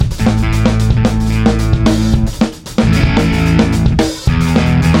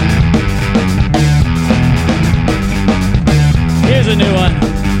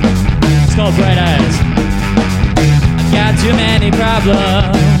culpritors. I've got too many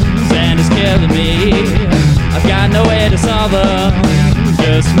problems and it's killing me. I've got no way to solve them,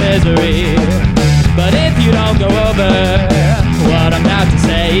 just misery. But if you don't go over what I'm about to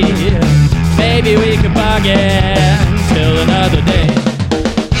say, maybe we could bargain till another day.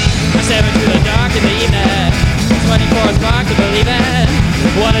 I stare into the dark in the evening, 24 spark to believe in.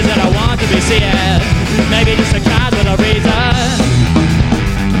 What is it I want to be seeing? Maybe just a cause with a reason.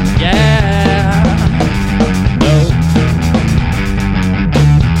 Yeah. No.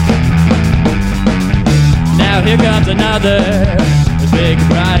 Now here comes another with big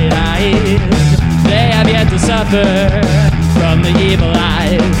bright eyes. They have yet to suffer from the evil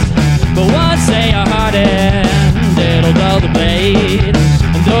eyes. But once they are hardened, it'll dull the blade,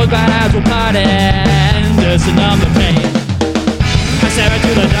 and those bright eyes will pardon just to numb the pain. I stare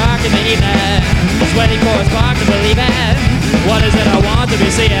into the dark in the evening, just waiting for a spark to believe in. What is it I want to be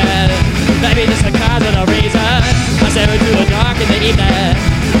seeing? Maybe just a cause and a reason. I stare into the dark in the evening,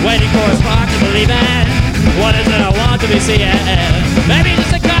 waiting for a spark to believe in. What is it I want to be seeing? Maybe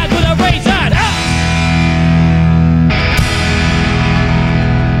just a cause with a reason.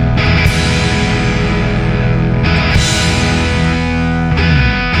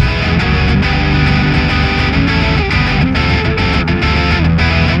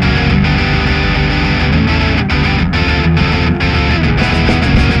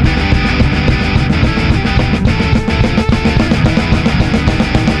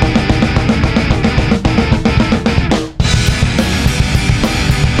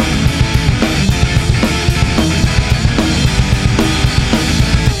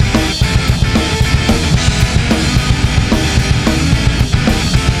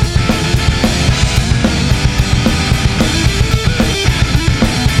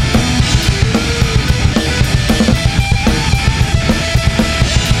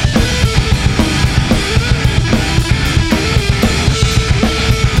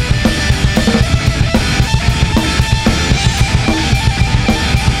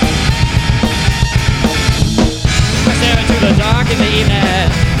 In the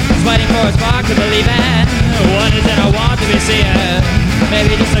evening, just waiting for a spark to believe in. What is it I want to be seeing?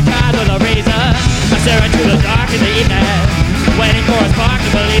 Maybe just a cause with a reason. I stare into the dark in the evening, waiting for a spark to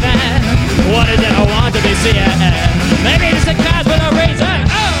believe in. What is it I want to be seeing? Maybe just a cause with a